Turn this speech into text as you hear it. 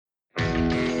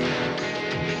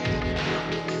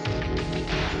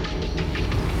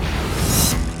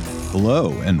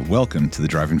Hello, and welcome to the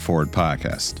Driving Forward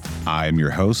podcast. I am your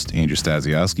host, Andrew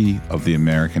Stasiowski of the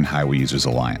American Highway Users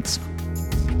Alliance.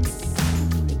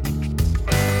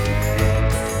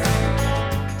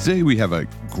 Today, we have a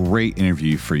great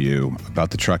interview for you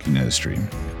about the trucking industry.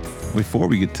 Before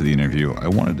we get to the interview, I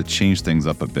wanted to change things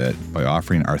up a bit by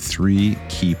offering our 3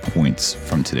 key points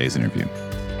from today's interview.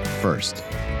 First,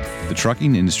 the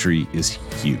trucking industry is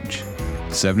huge.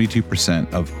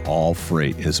 72% of all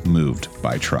freight is moved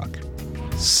by truck.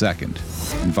 Second,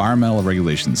 environmental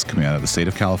regulations coming out of the state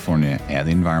of California and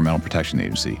the Environmental Protection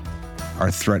Agency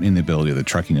are threatening the ability of the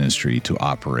trucking industry to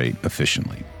operate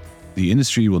efficiently. The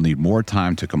industry will need more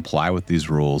time to comply with these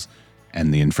rules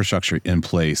and the infrastructure in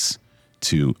place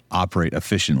to operate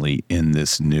efficiently in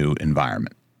this new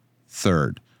environment.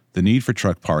 Third, the need for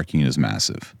truck parking is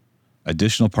massive.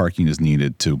 Additional parking is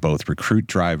needed to both recruit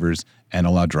drivers and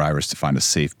allow drivers to find a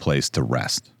safe place to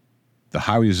rest. The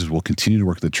highway users will continue to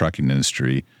work with the trucking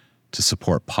industry to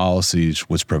support policies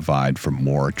which provide for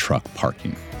more truck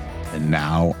parking. And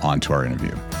now, on to our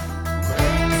interview.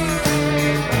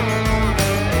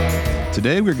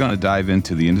 Today, we're going to dive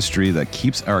into the industry that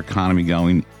keeps our economy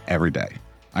going every day.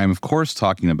 I am, of course,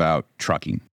 talking about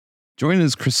trucking. Joining us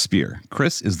is Chris Spear.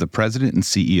 Chris is the president and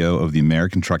CEO of the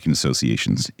American Trucking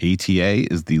Associations.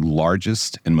 ATA is the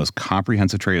largest and most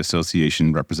comprehensive trade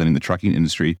association representing the trucking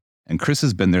industry, and Chris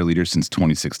has been their leader since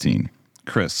 2016.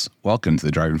 Chris, welcome to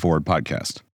the Driving Forward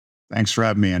podcast. Thanks for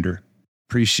having me, Andrew.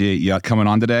 Appreciate you coming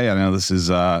on today. I know this is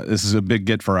a big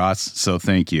get for us, so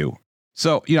thank you.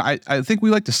 So, I think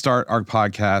we like to start our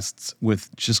podcasts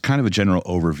with just kind of a general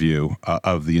overview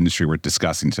of the industry we're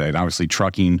discussing today. And obviously,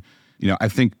 trucking, I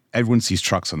think everyone sees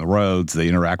trucks on the roads. They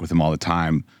interact with them all the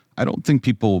time. I don't think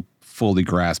people fully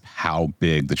grasp how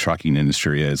big the trucking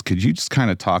industry is. Could you just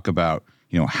kind of talk about,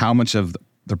 how much of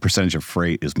the percentage of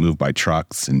freight is moved by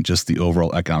trucks and just the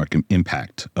overall economic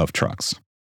impact of trucks?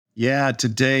 Yeah,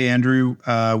 today, Andrew,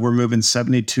 we're moving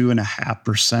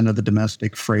 72.5% of the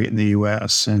domestic freight in the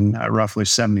U.S. and roughly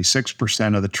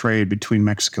 76% of the trade between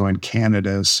Mexico and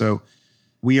Canada. So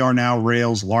we are now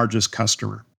rail's largest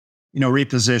customer.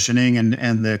 Repositioning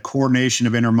and the coordination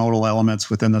of intermodal elements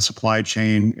within the supply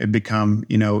chain have become,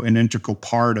 an integral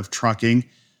part of trucking.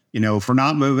 If we're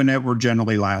not moving it, we're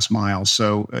generally last mile.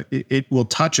 So it will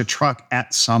touch a truck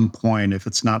at some point if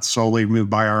it's not solely moved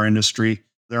by our industry.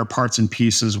 There are parts and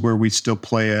pieces where we still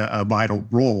play a vital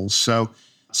role. So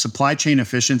supply chain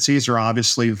efficiencies are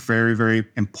obviously very, very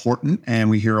important. And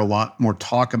we hear a lot more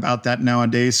talk about that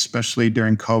nowadays, especially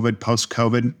during COVID,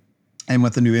 post-COVID, and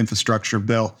with the new infrastructure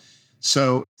bill.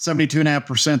 So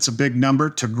 72.5% is a big number.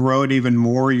 To grow it even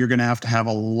more, you're going to have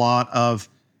a lot of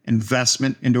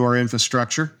investment into our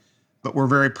infrastructure. But we're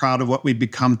very proud of what we've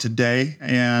become today.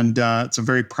 And it's a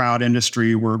very proud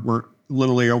industry. We're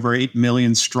literally over 8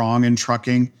 million strong in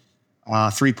trucking,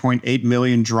 3.8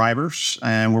 million drivers,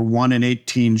 and we're 1 in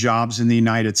 18 jobs in the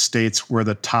United States. We're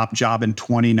the top job in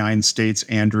 29 states,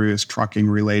 Andrew, is trucking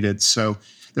related. So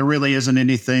there really isn't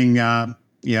anything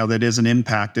that isn't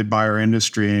impacted by our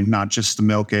industry, and not just the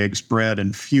milk, eggs, bread,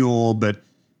 and fuel, but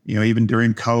even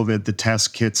during COVID, the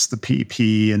test kits, the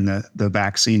PPE, and the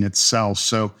vaccine itself.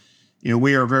 So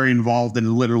we are very involved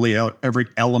in literally every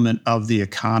element of the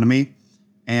economy.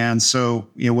 And so,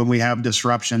 when we have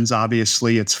disruptions,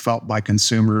 obviously it's felt by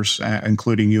consumers,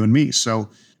 including you and me. So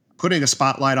putting a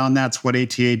spotlight on that's what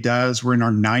ATA does. We're in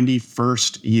our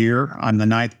 91st year. I'm the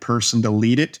 9th person to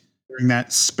lead it during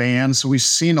that span. So we've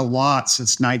seen a lot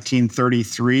since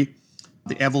 1933.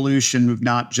 The evolution of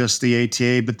not just the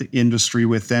ATA, but the industry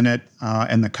within it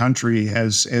and the country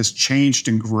has changed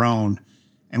and grown.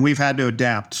 And we've had to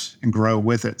adapt and grow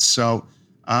with it. So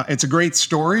it's a great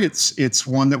story. It's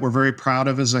one that we're very proud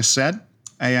of, as I said,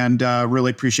 and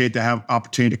really appreciate to have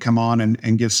opportunity to come on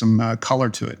and give some color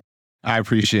to it. I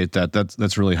appreciate that.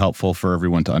 That's really helpful for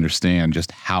everyone to understand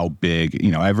just how big,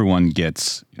 everyone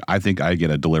gets. I think I get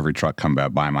a delivery truck come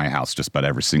by my house just about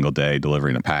every single day,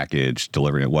 delivering a package,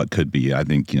 delivering what could be. I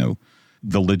think,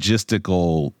 the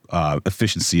logistical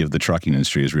efficiency of the trucking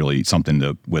industry is really something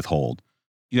to withhold.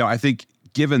 I think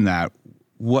given that,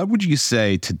 what would you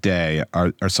say today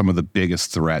are some of the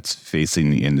biggest threats facing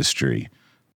the industry?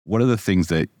 What are the things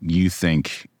that you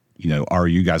think,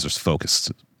 you guys are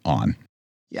focused on?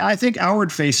 Yeah, I think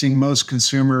outward facing, most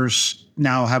consumers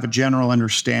now have a general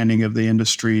understanding of the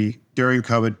industry during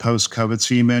COVID, post-COVID.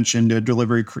 So you mentioned a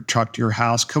delivery truck to your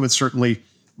house. COVID certainly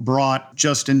brought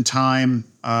just-in-time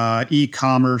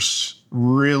e-commerce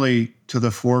really to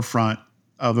the forefront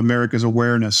of America's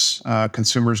awareness.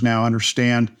 Consumers now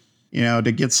understand,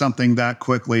 to get something that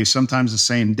quickly, sometimes the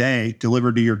same day,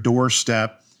 delivered to your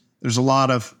doorstep, there's a lot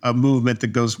of movement that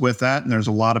goes with that, and there's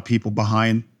a lot of people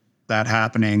behind that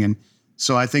happening. And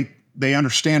so I think they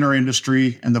understand our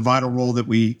industry and the vital role that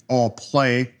we all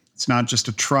play. It's not just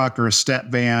a truck or a step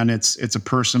van. It's a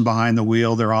person behind the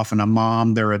wheel. They're often a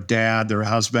mom, they're a dad, they're a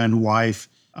husband, wife.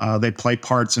 They play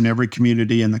parts in every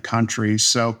community in the country.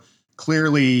 So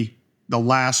clearly, the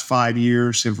last 5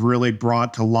 years have really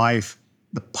brought to life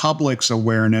the public's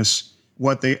awareness.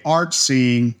 What they aren't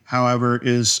seeing, however,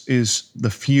 is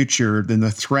the future and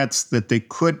the threats that they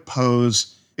could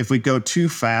pose if we go too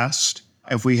fast,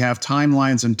 if we have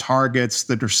timelines and targets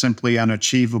that are simply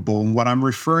unachievable. And what I'm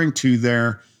referring to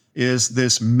there is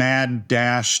this mad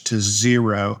dash to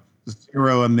zero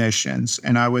emissions.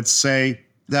 And I would say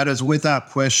that is without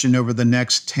question over the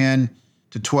next 10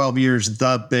 to 12 years,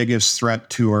 the biggest threat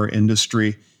to our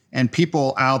industry. And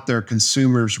people out there,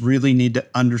 consumers, really need to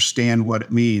understand what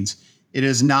it means. It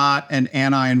is not an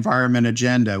anti-environment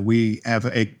agenda. We have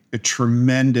a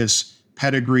tremendous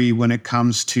pedigree when it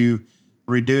comes to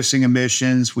reducing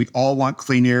emissions. We all want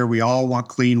clean air. We all want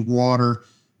clean water.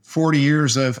 40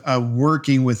 years of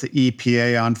working with the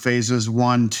EPA on phases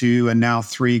 1, 2, and now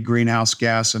 3 greenhouse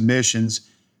gas emissions.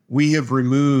 We have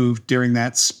removed during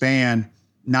that span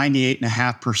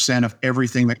 98.5% of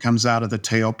everything that comes out of the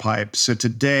tailpipe. So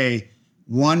today,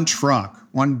 one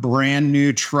brand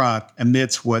new truck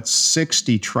emits what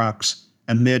 60 trucks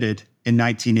emitted in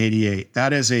 1988.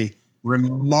 That is a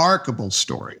remarkable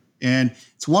story. And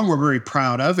it's one we're very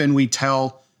proud of, and we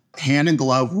tell hand in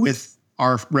glove with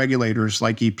our regulators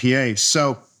like EPA.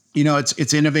 So,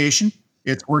 it's innovation.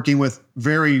 It's working with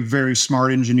very, very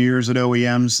smart engineers at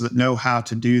OEMs that know how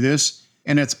to do this.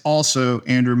 And it's also,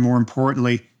 Andrew, more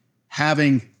importantly,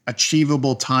 having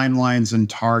achievable timelines and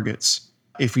targets.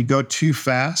 If we go too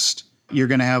fast, you're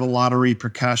going to have a lot of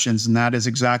repercussions. And that is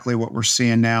exactly what we're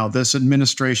seeing now. This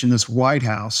administration, this White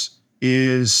House,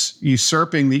 is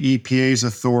usurping the EPA's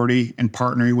authority and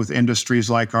partnering with industries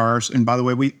like ours. And by the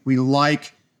way, we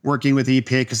like working with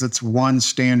EPA because it's one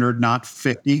standard, not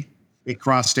 50. We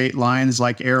cross state lines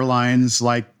like airlines,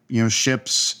 like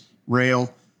ships,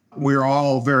 rail. We're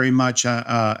all very much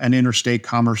an interstate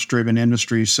commerce-driven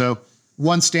industry. So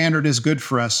one standard is good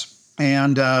for us.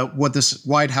 And what this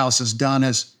White House has done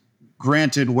is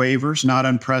granted waivers, not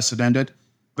unprecedented,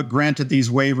 but granted these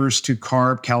waivers to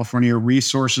CARB, California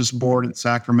Resources Board in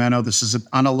Sacramento. This is an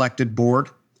unelected board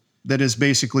that has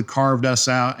basically carved us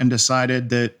out and decided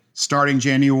that starting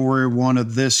January 1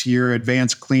 of this year,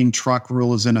 Advanced Clean Truck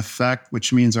Rule is in effect,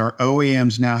 which means our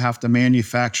OEMs now have to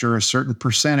manufacture a certain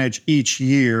percentage each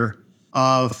year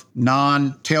of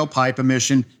non-tailpipe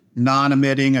emission,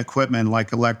 non-emitting equipment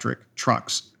like electric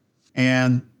trucks.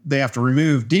 And they have to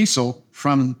remove diesel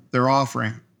from their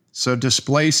offering. So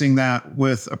displacing that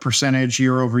with a percentage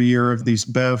year over year of these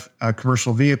BEV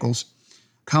commercial vehicles.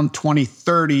 Come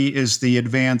 2030 is the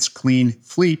Advanced Clean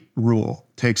Fleet Rule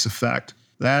takes effect.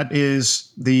 That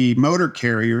is the motor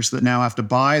carriers that now have to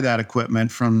buy that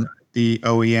equipment from the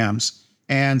OEMs.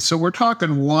 And so we're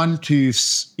talking 1 to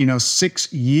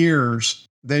 6 years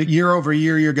that year over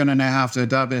year you're going to have to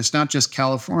adopt. It's not just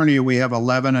California. We have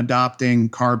 11 adopting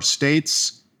CARB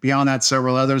states. Beyond that,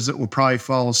 several others that will probably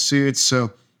follow suit.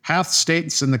 So half the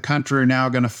states in the country are now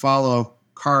going to follow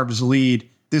CARB's lead.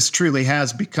 This truly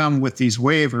has become, with these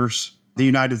waivers, the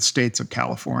United States of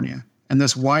California. And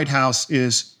this White House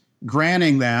is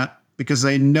granting that because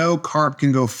they know CARB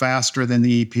can go faster than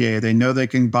the EPA. They know they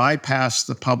can bypass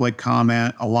the public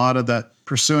comment, a lot of the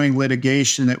pursuing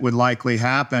litigation that would likely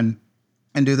happen,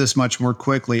 and do this much more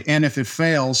quickly. And if it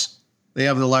fails, they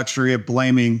have the luxury of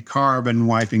blaming CARB and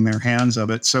wiping their hands of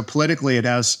it. So politically, it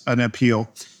has an appeal.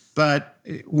 But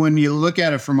when you look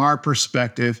at it from our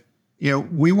perspective,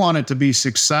 we want it to be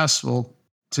successful.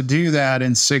 To do that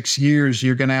in 6 years,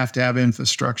 you're going to have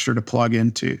infrastructure to plug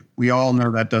into. We all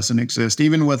know that doesn't exist.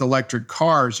 Even with electric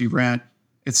cars you rent,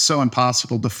 it's so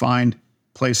impossible to find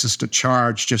places to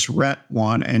charge. Just rent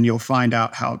one and you'll find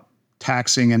out how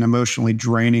taxing and emotionally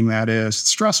draining that is. It's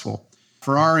stressful.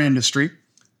 For our industry,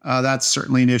 that's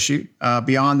certainly an issue.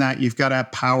 Beyond that, you've got to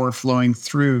have power flowing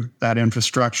through that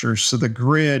infrastructure. So the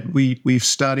grid, we've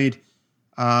studied.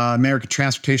 American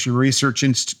Transportation Research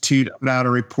Institute put out a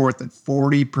report that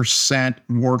 40%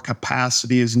 more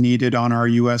capacity is needed on our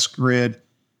U.S. grid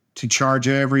to charge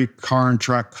every car and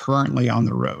truck currently on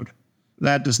the road.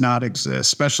 That does not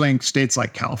exist, especially in states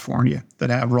like California that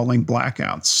have rolling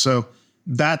blackouts. So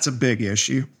that's a big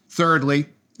issue. Thirdly,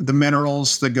 the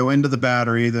minerals that go into the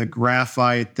battery, the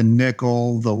graphite, the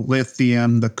nickel, the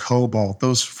lithium, the cobalt,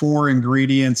 those 4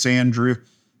 ingredients, Andrew,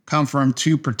 come from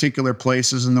 2 particular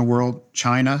places in the world,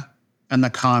 China and the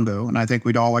Congo. And I think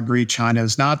we'd all agree China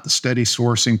is not the steady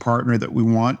sourcing partner that we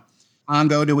want.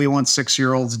 Ongo, do we want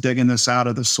 6-year-olds digging this out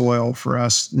of the soil for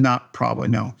us? Not probably,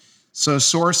 no. So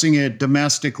sourcing it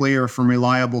domestically or from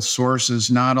reliable sources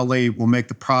not only will make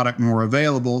the product more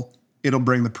available, it'll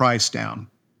bring the price down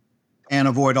and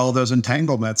avoid all those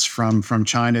entanglements from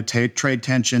China trade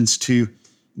tensions to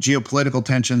geopolitical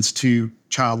tensions to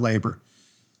child labor.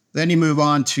 Then you move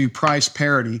on to price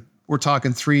parity. We're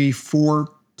talking 3-4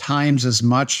 times as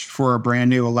much for a brand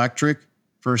new electric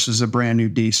versus a brand new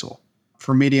diesel.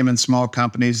 For medium and small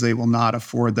companies, they will not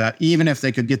afford that, even if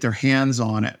they could get their hands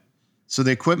on it. So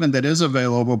the equipment that is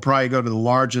available will probably go to the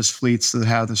largest fleets that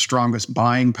have the strongest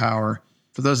buying power.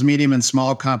 For those medium and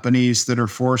small companies that are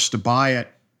forced to buy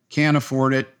it, can't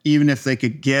afford it, even if they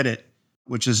could get it,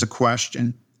 which is a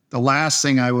question. The last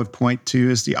thing I would point to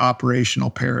is the operational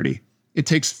parity. It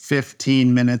takes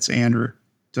 15 minutes, Andrew,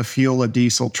 to fuel a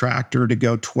diesel tractor to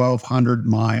go 1,200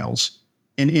 miles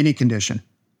in any condition.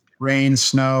 Rain,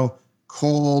 snow,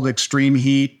 cold, extreme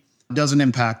heat, doesn't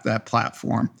impact that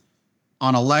platform.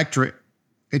 On electric,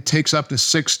 it takes up to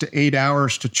 6 to 8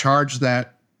 hours to charge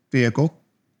that vehicle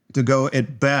to go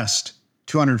at best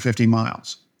 250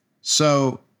 miles.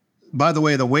 So, by the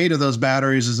way, the weight of those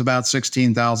batteries is about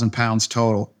 16,000 pounds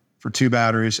total for 2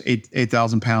 batteries,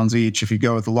 8,000 pounds each if you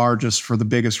go with the largest for the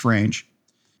biggest range.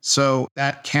 So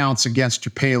that counts against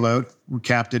your payload. We're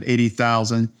capped at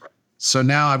 80,000. So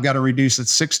now I've got to reduce it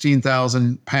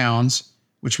 16,000 pounds,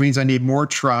 which means I need more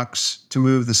trucks to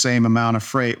move the same amount of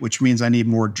freight, which means I need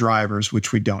more drivers,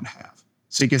 which we don't have.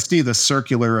 So you can see the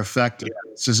circular effect of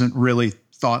this isn't really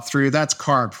thought through. That's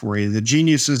CARB for you. The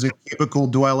geniuses in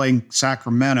cubicle-dwelling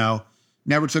Sacramento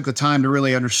never took the time to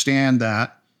really understand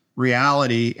that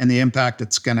reality and the impact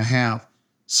it's going to have.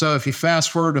 So if you fast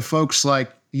forward to folks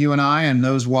like you and I and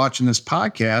those watching this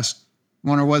podcast,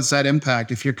 wonder what's that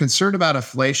impact? If you're concerned about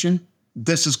inflation,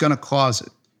 this is going to cause it.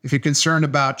 If you're concerned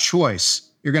about choice,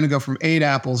 you're going to go from 8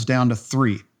 apples down to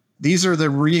 3. These are the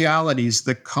realities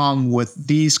that come with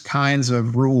these kinds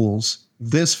of rules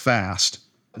this fast.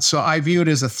 So I view it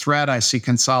as a threat. I see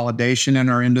consolidation in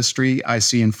our industry. I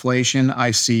see inflation.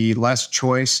 I see less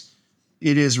choice.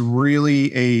 It is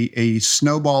really a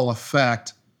snowball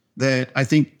effect that I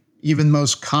think even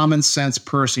most common sense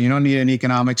person, you don't need an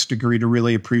economics degree to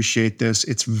really appreciate this.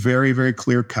 It's very, very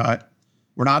clear cut.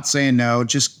 We're not saying no,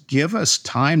 just give us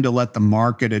time to let the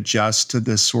market adjust to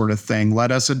this sort of thing.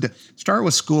 Let us start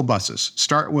with school buses,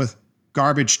 start with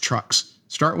garbage trucks,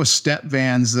 start with step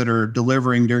vans that are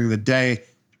delivering during the day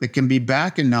that can be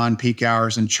back in non-peak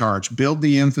hours and charge. Build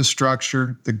the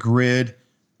infrastructure, the grid,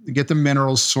 get the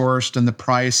minerals sourced and the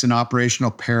price and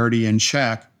operational parity in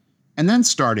check, and then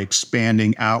start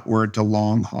expanding outward to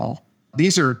long haul.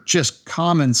 These are just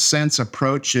common sense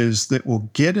approaches that will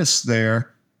get us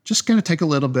there, just going to take a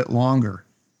little bit longer.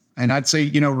 And I'd say,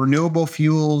 renewable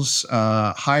fuels,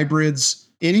 hybrids,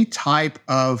 any type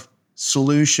of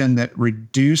solution that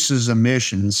reduces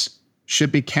emissions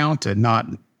should be counted, not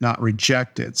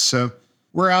rejected. So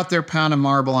we're out there pounding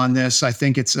marble on this. I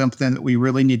think it's something that we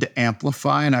really need to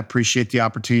amplify, and I appreciate the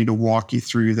opportunity to walk you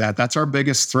through that. That's our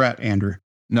biggest threat, Andrew.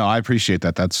 No, I appreciate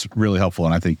that. That's really helpful.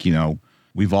 And I think,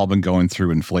 we've all been going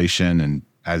through inflation, and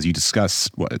as you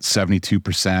discussed,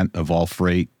 72% of all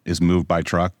freight is moved by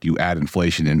truck. You add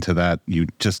inflation into that, you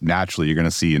just naturally, you're going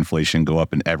to see inflation go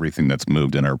up in everything that's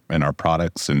moved in our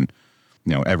products and,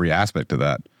 every aspect of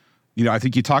that. I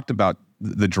think you talked about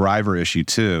the driver issue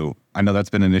too. I know that's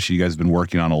been an issue you guys have been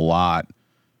working on a lot.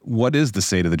 What is the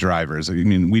state of the drivers? I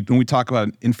mean, when we talk about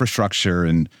infrastructure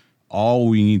and all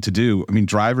we need to do,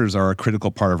 drivers are a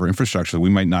critical part of our infrastructure. We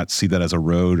might not see that as a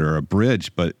road or a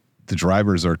bridge, but the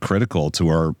drivers are critical to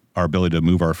our ability to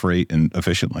move our freight and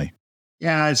efficiently.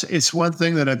 Yeah, it's one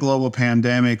thing that a global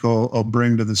pandemic will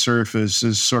bring to the surface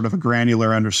is sort of a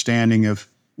granular understanding of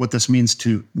what this means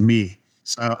to me.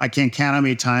 So I can't count how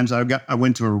many times I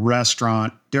went to a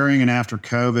restaurant during and after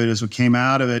COVID as we came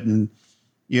out of it, and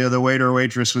the waiter or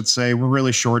waitress would say, "We're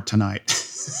really short tonight."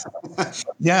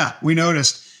 Yeah, we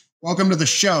noticed. Welcome to the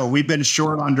show. We've been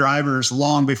short on drivers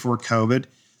long before COVID.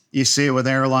 You see it with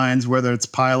airlines, whether it's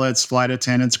pilots, flight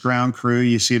attendants, ground crew.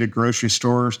 You see it at grocery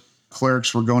stores.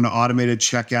 Clerks were going to automated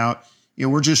checkout.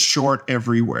 We're just short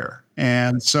everywhere.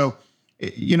 And so,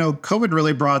 COVID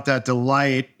really brought that to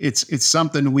light. It's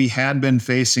something we had been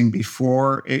facing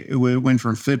before. It went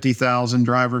from 50,000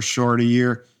 drivers short a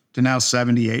year to now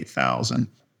 78,000.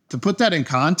 To put that in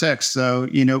context, though,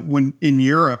 when in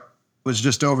Europe, was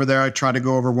just over there. I try to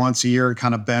go over once a year and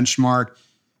kind of benchmark.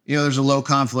 There's a low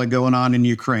conflict going on in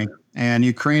Ukraine, and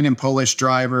Ukraine and Polish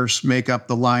drivers make up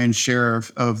the lion's share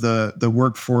of the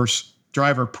workforce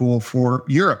driver pool for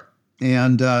Europe.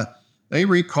 And They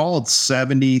recalled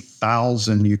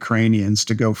 70,000 Ukrainians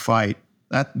to go fight.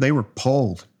 That they were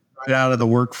pulled right out of the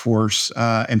workforce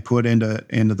and put into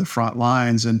the front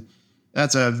lines. And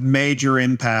that's a major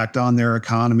impact on their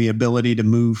economy, ability to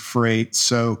move freight.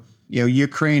 So,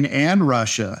 Ukraine and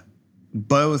Russia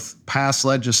both passed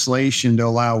legislation to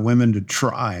allow women to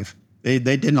drive. They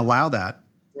didn't allow that.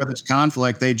 For this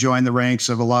conflict, they joined the ranks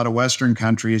of a lot of Western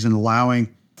countries in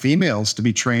allowing females to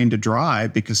be trained to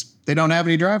drive because they don't have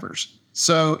any drivers.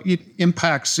 So it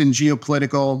impacts in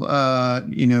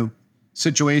geopolitical,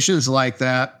 situations like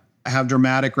that have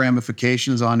dramatic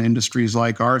ramifications on industries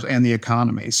like ours and the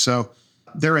economy. So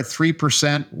they're at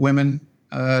 3% women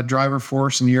driver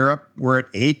force in Europe. We're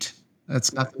at 8%.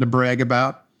 That's nothing to brag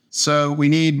about. So we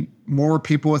need more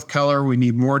people with color. We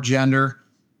need more gender.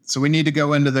 So we need to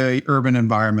go into the urban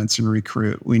environments and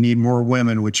recruit. We need more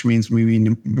women, which means we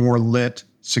need more lit,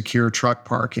 secure truck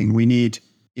parking. We need,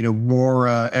 more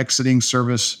exiting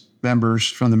service members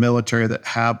from the military that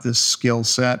have this skill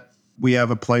set. We have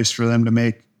a place for them to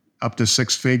make up to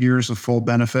 6 figures of full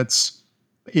benefits,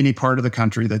 any part of the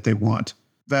country that they want.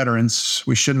 Veterans,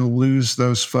 we shouldn't lose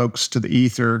those folks to the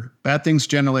ether. Bad things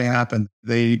generally happen.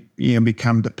 They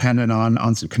become dependent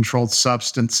on some controlled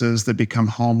substances, that become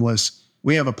homeless.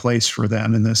 We have a place for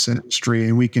them in this industry,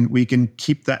 and we can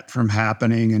keep that from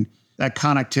happening. And that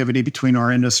connectivity between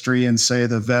our industry and, say,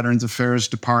 the Veterans Affairs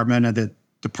Department and the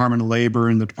Department of Labor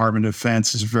and the Department of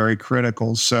Defense is very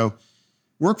critical. So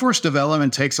workforce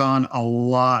development takes on a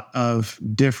lot of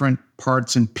different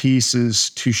parts and pieces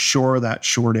to shore that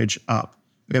shortage up.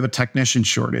 We have a technician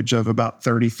shortage of about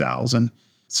 30,000.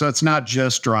 So it's not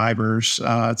just drivers.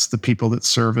 It's the people that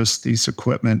service these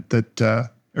equipment that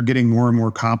are getting more and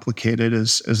more complicated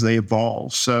as they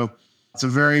evolve. So it's a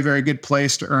very, very good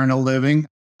place to earn a living,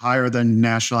 higher than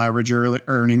national average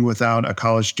earning without a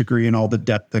college degree and all the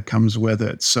debt that comes with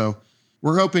it. So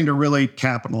we're hoping to really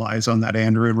capitalize on that,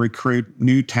 Andrew, and recruit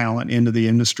new talent into the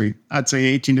industry. I'd say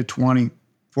 18 to 20.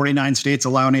 49 states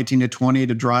allow an 18 to 20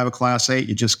 to drive a Class 8.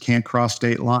 You just can't cross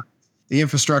state lines. The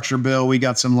infrastructure bill, we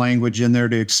got some language in there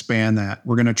to expand that.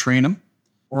 We're going to train them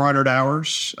 400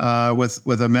 hours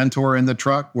with a mentor in the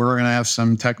truck. We're going to have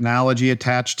some technology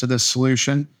attached to this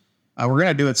solution. We're going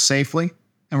to do it safely,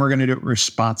 and we're going to do it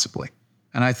responsibly.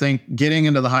 And I think getting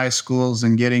into the high schools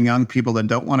and getting young people that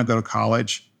don't want to go to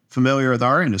college familiar with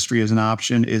our industry as an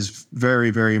option is very,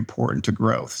 very important to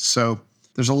growth. So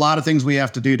there's a lot of things we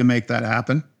have to do to make that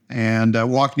happen. And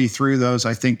walking you through those,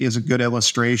 I think, is a good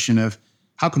illustration of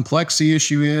how complex the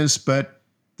issue is, but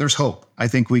there's hope. I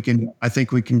think we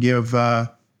can give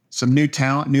some new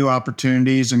talent, new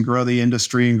opportunities, and grow the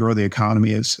industry and grow the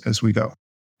economy as we go.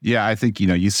 Yeah, I think,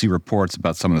 you see reports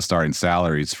about some of the starting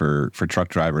salaries for truck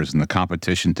drivers, and the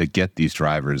competition to get these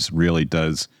drivers really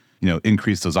does,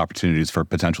 increase those opportunities for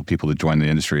potential people to join the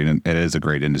industry. And it is a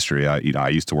great industry. I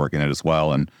used to work in it as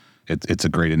well, and it's a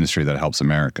great industry that helps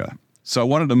America. So I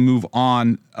wanted to move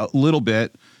on a little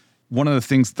bit. One of the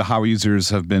things the highway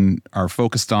users are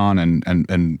focused on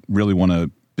and really want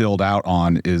to build out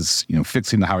on is,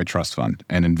 fixing the Highway Trust Fund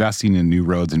and investing in new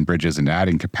roads and bridges and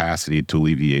adding capacity to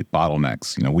alleviate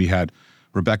bottlenecks. We had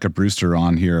Rebecca Brewster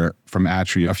on here from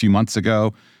ATRI a few months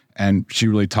ago, and she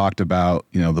really talked about,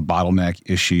 the bottleneck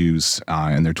issues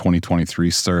in their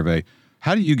 2023 survey.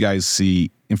 How do you guys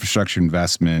see infrastructure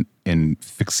investment in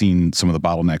fixing some of the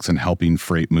bottlenecks and helping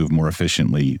freight move more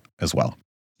efficiently as well?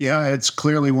 Yeah, it's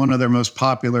clearly one of their most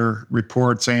popular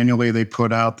reports. Annually, they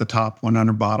put out the top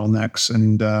 100 bottlenecks,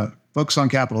 and folks on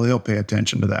Capitol Hill pay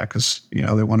attention to that because,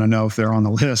 they want to know if they're on the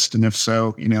list. And if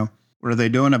so, what are they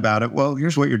doing about it? Well,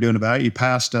 here's what you're doing about it. You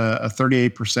passed a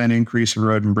 38% increase in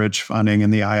road and bridge funding in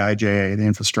the IIJA, the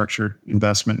Infrastructure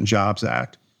Investment and Jobs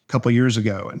Act, a couple of years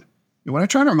ago. And when I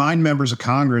try to remind members of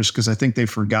Congress, because I think they've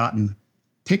forgotten,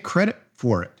 take credit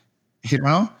for it,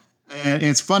 And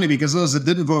it's funny because those that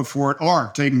didn't vote for it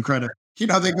are taking credit. They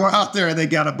go out there and they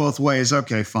got it both ways.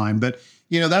 Okay, fine. But,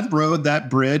 that road, that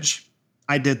bridge,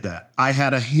 I did that. I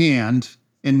had a hand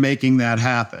in making that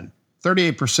happen.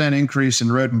 38% increase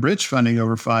in road and bridge funding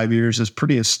over 5 years is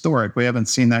pretty historic. We haven't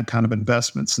seen that kind of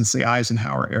investment since the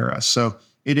Eisenhower era. So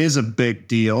it is a big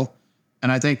deal.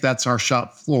 And I think that's our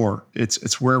shop floor.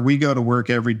 It's where we go to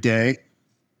work every day.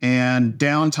 And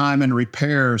downtime and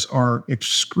repairs are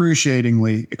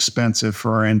excruciatingly expensive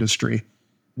for our industry.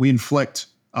 We inflict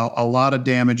a lot of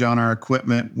damage on our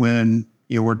equipment when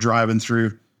we're driving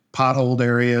through potholed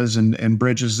areas and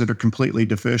bridges that are completely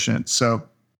deficient. So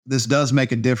this does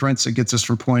make a difference. It gets us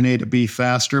from point A to B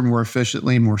faster, more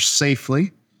efficiently, more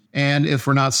safely. And if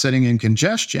we're not sitting in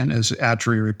congestion, as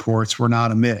ATRI reports, we're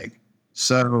not emitting.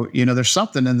 So, there's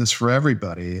something in this for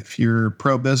everybody. If you're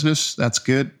pro-business, that's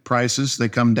good. Prices, they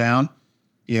come down.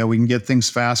 We can get things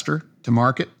faster to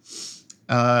market.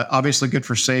 Obviously good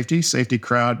for safety. Safety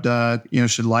crowd,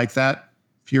 should like that.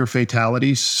 Fewer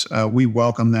fatalities. We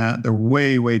welcome that. They're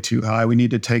way, way too high. We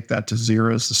need to take that to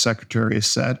zero, as the Secretary has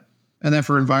said. And then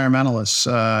for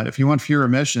environmentalists, if you want fewer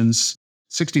emissions,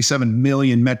 67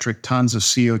 million metric tons of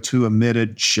CO2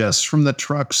 emitted just from the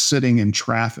trucks sitting in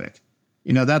traffic.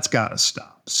 That's got to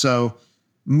stop. So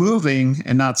moving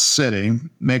and not sitting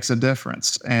makes a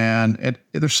difference. And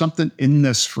there's something in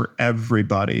this for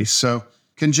everybody. So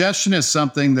congestion is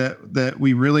something that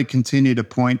we really continue to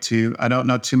point to. I don't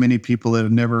know too many people that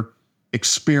have never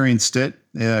experienced it.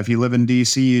 If you live in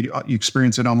DC, you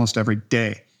experience it almost every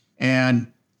day.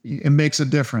 And it makes a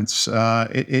difference.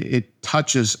 It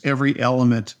touches every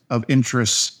element of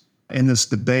interest in this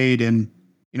debate. And,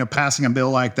 passing a bill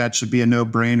like that should be a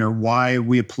no-brainer. Why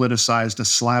we have politicized a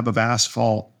slab of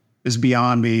asphalt is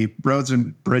beyond me. Roads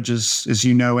and bridges, as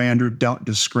you know, Andrew, don't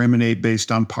discriminate based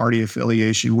on party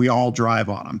affiliation. We all drive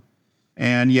on them.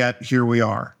 And yet here we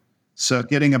are. So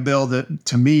getting a bill that,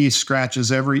 to me,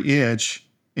 scratches every itch,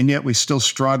 and yet we still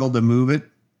struggle to move it,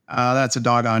 that's a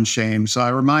doggone shame. So I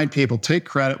remind people, take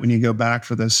credit when you go back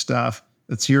for this stuff.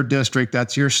 That's your district,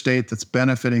 that's your state that's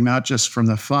benefiting not just from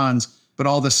the funds, but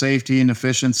all the safety and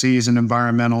efficiencies and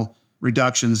environmental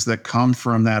reductions that come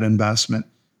from that investment.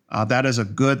 That is a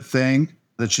good thing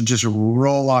that should just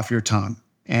roll off your tongue.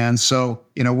 And so,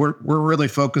 we're really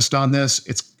focused on this.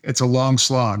 It's a long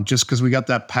slog. Just because we got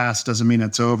that passed doesn't mean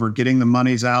it's over. Getting the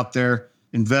monies out there,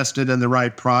 invested in the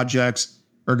right projects,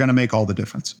 are going to make all the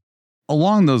difference.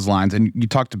 Along those lines, and you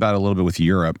talked about a little bit with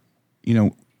Europe,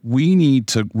 we need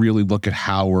to really look at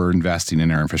how we're investing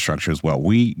in our infrastructure as well.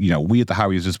 We at the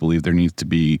Highway Users believe there needs to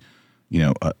be,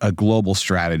 a global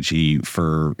strategy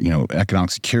for, economic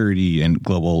security and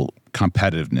global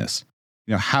competitiveness.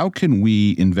 How can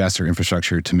we invest our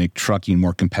infrastructure to make trucking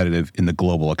more competitive in the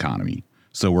global economy?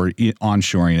 So we're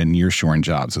onshoring and nearshoring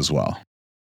jobs as well.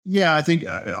 Yeah, I think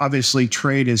obviously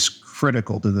trade is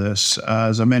critical to this.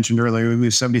 As I mentioned earlier, we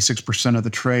move 76% of the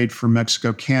trade from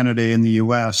Mexico, Canada, and the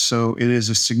U.S. So it is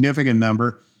a significant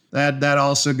number. That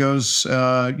also goes,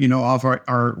 off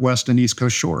our west and east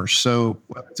coast shores. So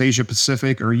it's Asia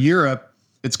Pacific or Europe,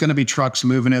 it's going to be trucks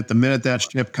moving it. The minute that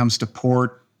ship comes to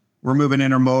port, we're moving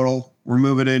intermodal. We're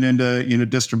moving it into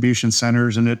distribution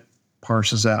centers, and it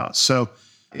parses out. So.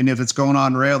 And if it's going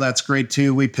on rail, that's great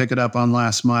too. We pick it up on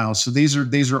last mile. So these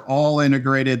are all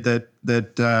integrated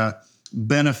that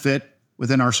benefit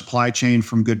within our supply chain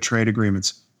from good trade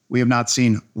agreements. We have not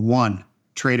seen one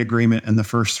trade agreement in the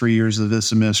first 3 years of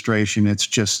this administration. It's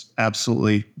just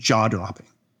absolutely jaw-dropping.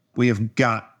 We have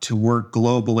got to work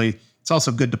globally. It's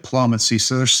also good diplomacy.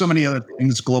 So there's so many other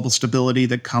things, global stability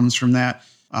that comes from that.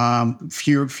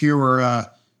 Fewer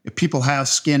if people have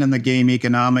skin in the game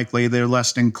economically, they're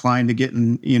less inclined to get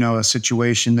in, a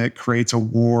situation that creates a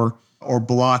war or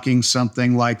blocking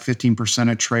something like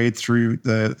 15% of trade through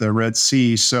the Red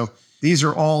Sea. So these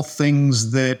are all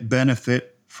things that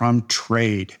benefit from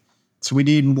trade. So we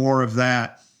need more of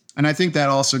that. And I think that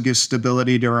also gives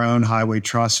stability to our own highway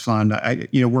trust fund.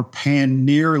 We're paying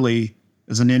nearly,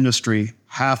 as an industry,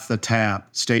 half the tab,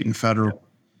 state and federal.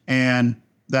 And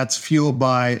that's fueled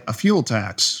by a fuel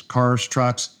tax, cars,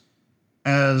 trucks.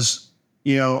 As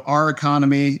our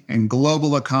economy and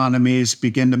global economies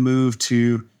begin to move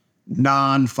to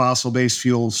non-fossil-based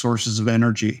fuel sources of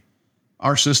energy,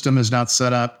 our system is not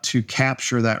set up to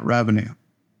capture that revenue.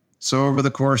 So over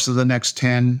the course of the next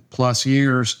 10 plus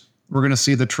years, we're going to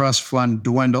see the trust fund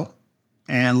dwindle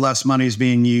and less money is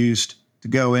being used to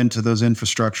go into those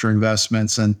infrastructure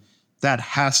investments. And that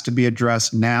has to be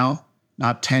addressed now,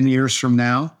 not 10 years from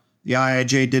now. The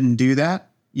IIJ didn't do that.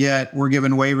 Yet we're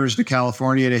giving waivers to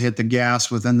California to hit the gas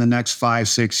within the next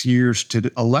 5-6 years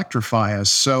to electrify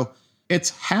us. So it's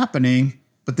happening,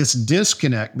 but this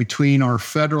disconnect between our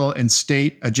federal and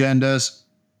state agendas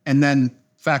and then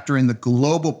factor in the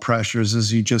global pressures,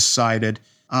 as you just cited,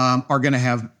 are going to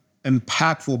have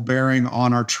impactful bearing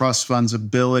on our trust fund's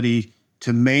ability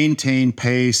to maintain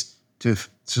pace, to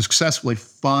successfully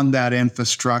fund that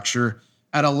infrastructure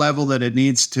at a level that it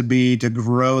needs to be to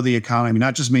grow the economy,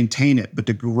 not just maintain it, but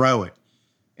to grow it.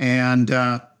 And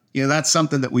that's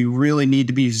something that we really need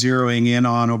to be zeroing in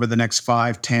on over the next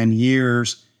 5-10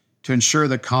 years to ensure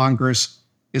that Congress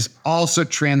is also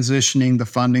transitioning the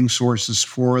funding sources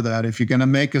for that. If you're going to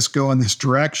make us go in this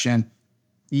direction,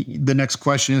 the next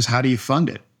question is, how do you fund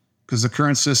it? Because the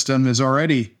current system is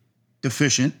already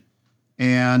deficient,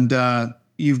 and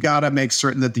you've got to make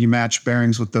certain that you match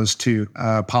bearings with those two.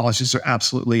 Policies are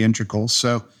absolutely integral.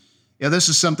 So Yeah, this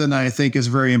is something I think is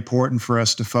very important for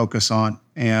us to focus on.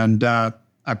 And I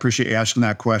appreciate you asking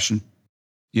that question.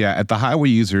 Yeah, at the highway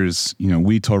users,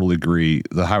 we totally agree.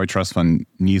 The Highway Trust Fund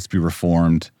needs to be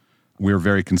reformed. We're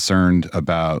very concerned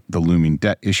about the looming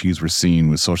debt issues we're seeing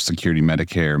with Social Security,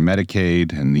 Medicare,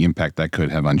 Medicaid, and the impact that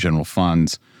could have on general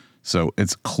funds. So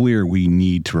it's clear we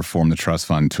need to reform the trust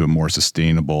fund to a more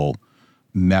sustainable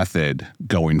method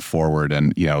going forward.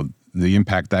 And, the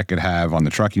impact that could have on the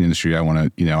trucking industry,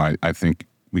 I think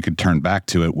we could turn back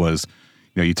to it was,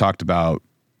 you talked about,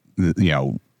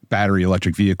 battery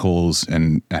electric vehicles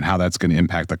and how that's going to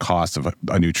impact the cost of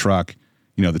a new truck.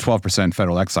 The 12%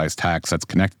 federal excise tax that's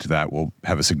connected to that will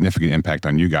have a significant impact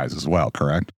on you guys as well,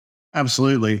 correct?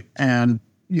 Absolutely. And,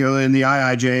 in the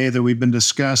IIJA that we've been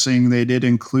discussing, they did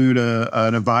include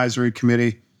an advisory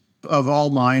committee of all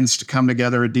minds to come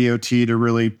together at DOT to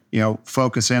really,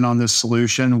 focus in on this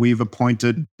solution. We've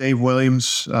appointed Dave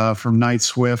Williams from Knight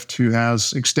Swift, who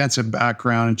has extensive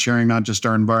background in chairing not just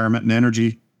our Environment and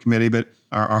Energy Committee, but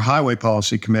our Highway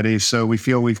Policy Committee. So we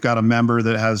feel we've got a member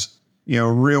that has,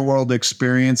 real world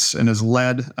experience and has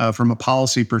led from a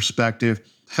policy perspective,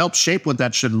 help shape what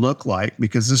that should look like,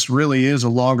 because this really is a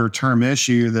longer term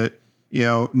issue that,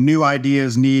 new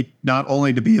ideas need not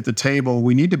only to be at the table,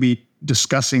 we need to be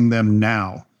discussing them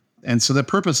now. And so the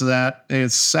purpose of that, it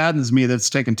saddens me that it's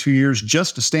taken 2 years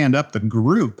just to stand up the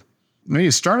group. You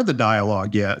started the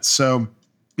dialogue yet. So,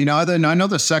 I know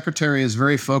the secretary is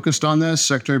very focused on this,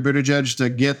 Secretary Buttigieg, to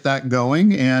get that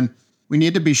going. And we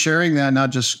need to be sharing that,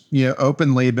 not just,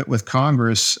 openly, but with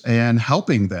Congress and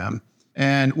helping them.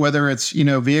 And whether it's,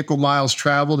 vehicle miles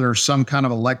traveled or some kind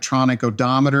of electronic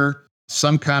odometer,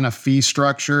 some kind of fee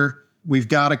structure, we've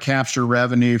got to capture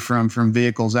revenue from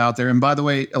vehicles out there. And by the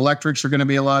way, electrics are going to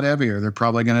be a lot heavier. They're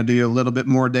probably going to do a little bit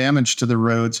more damage to the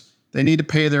roads. They need to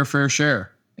pay their fair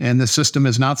share. And the system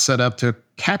is not set up to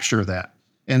capture that.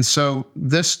 And so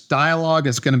this dialogue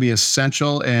is going to be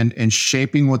essential in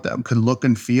shaping what that could look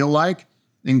and feel like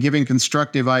and giving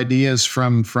constructive ideas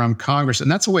from Congress.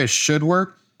 And that's the way it should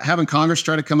work. Having Congress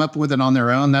try to come up with it on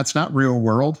their own, that's not real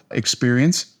world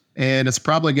experience. And it's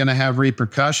probably going to have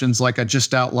repercussions like I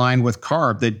just outlined with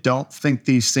CARB. They don't think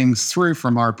these things through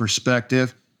from our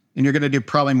perspective, and you're going to do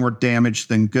probably more damage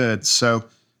than good. So,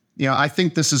 I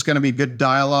think this is going to be good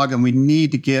dialogue, and we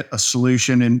need to get a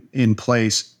solution in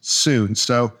place soon.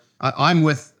 So I'm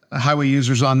with highway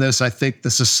users on this. I think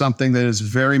this is something that is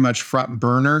very much front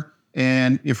burner.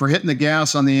 And if we're hitting the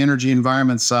gas on the energy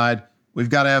environment side, we've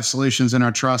got to have solutions in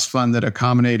our trust fund that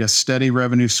accommodate a steady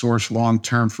revenue source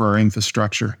long-term for our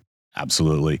infrastructure.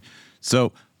 Absolutely.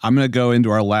 So I'm going to go into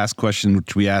our last question,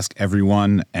 which we ask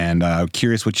everyone, and I'm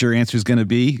curious what your answer is going to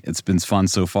be. It's been fun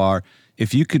so far.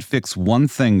 If you could fix one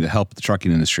thing to help the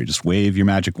trucking industry, just wave your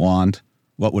magic wand,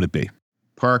 what would it be?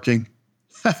 Parking.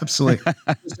 Absolutely.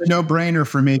 It's a no-brainer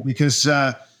for me because,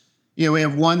 we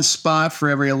have one spot for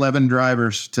every 11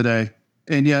 drivers today.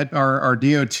 And yet our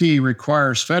DOT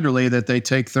requires federally that they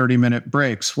take 30-minute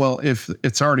breaks. Well, if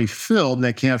it's already filled and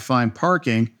they can't find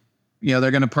parking,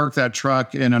 they're going to park that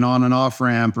truck in an on and off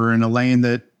ramp or in a lane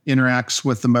that interacts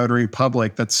with the motoring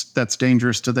public. That's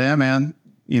dangerous to them and,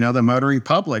 the motoring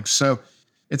public. So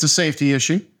it's a safety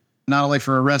issue, not only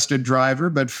for arrested driver,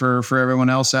 but for everyone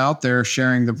else out there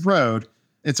sharing the road.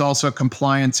 It's also a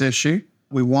compliance issue.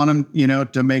 We want them,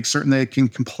 to make certain they can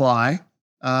comply.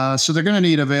 So they're going to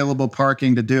need available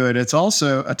parking to do it. It's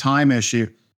also a time issue.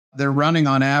 They're running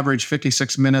on average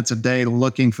 56 minutes a day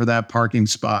looking for that parking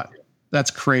spot. That's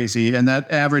crazy. And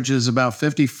that averages about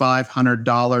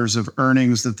 $5,500 of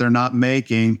earnings that they're not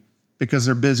making because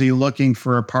they're busy looking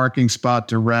for a parking spot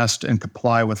to rest and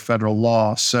comply with federal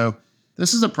law. So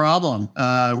this is a problem.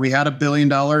 We had $1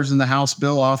 billion in the House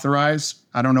bill authorized.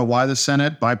 I don't know why the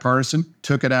Senate, bipartisan,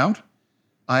 took it out.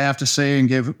 I have to say and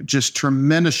give just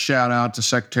tremendous shout out to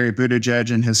Secretary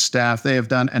Buttigieg and his staff. They have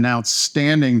done an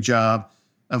outstanding job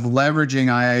of leveraging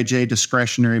IIJA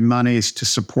discretionary monies to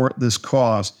support this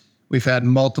cause. We've had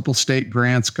multiple state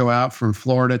grants go out from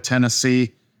Florida,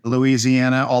 Tennessee,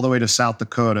 Louisiana, all the way to South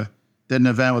Dakota. Did an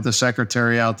event with the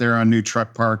secretary out there on new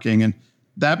truck parking, and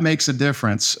that makes a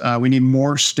difference. We need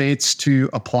more states to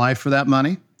apply for that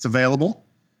money. It's available.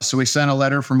 So we sent a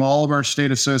letter from all of our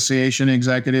state association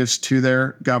executives to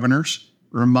their governors,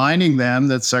 reminding them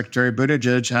that Secretary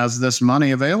Buttigieg has this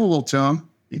money available to them.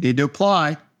 You need to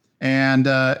apply. And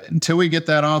until we get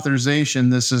that authorization,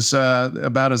 this is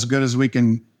about as good as we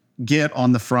can get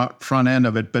on the front end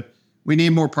of it. But we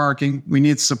need more parking. We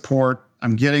need support.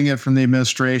 I'm getting it from the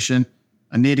administration.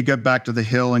 I need to get back to the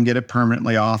Hill and get it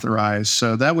permanently authorized.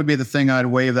 So that would be the thing I'd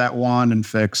wave that wand and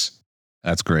fix.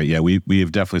 That's great. Yeah, we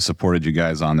have definitely supported you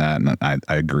guys on that. And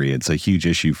I agree. It's a huge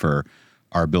issue for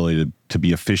our ability to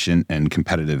be efficient and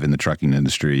competitive in the trucking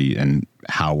industry and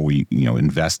how we,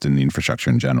 invest in the infrastructure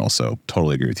in general. So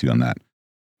totally agree with you on that.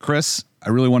 Chris, I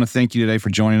really want to thank you today for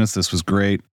joining us. This was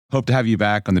great. Hope to have you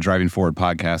back on the Driving Forward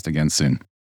podcast again soon.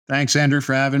 Thanks, Andrew,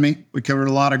 for having me. We covered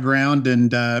a lot of ground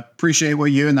and appreciate what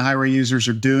you and the highway users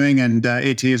are doing. And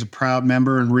ATA is a proud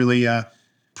member and really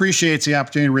appreciates the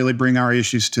opportunity to really bring our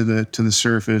issues to the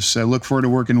surface. I look forward to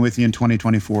working with you in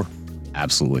 2024.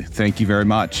 Absolutely. Thank you very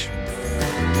much.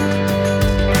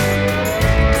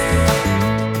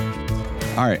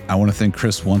 All right. I want to thank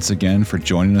Chris once again for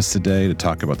joining us today to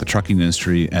talk about the trucking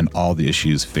industry and all the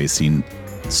issues facing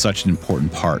such an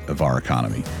important part of our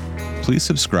economy. Please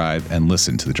subscribe and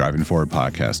listen to the Driving Forward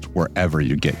podcast wherever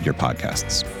you get your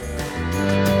podcasts.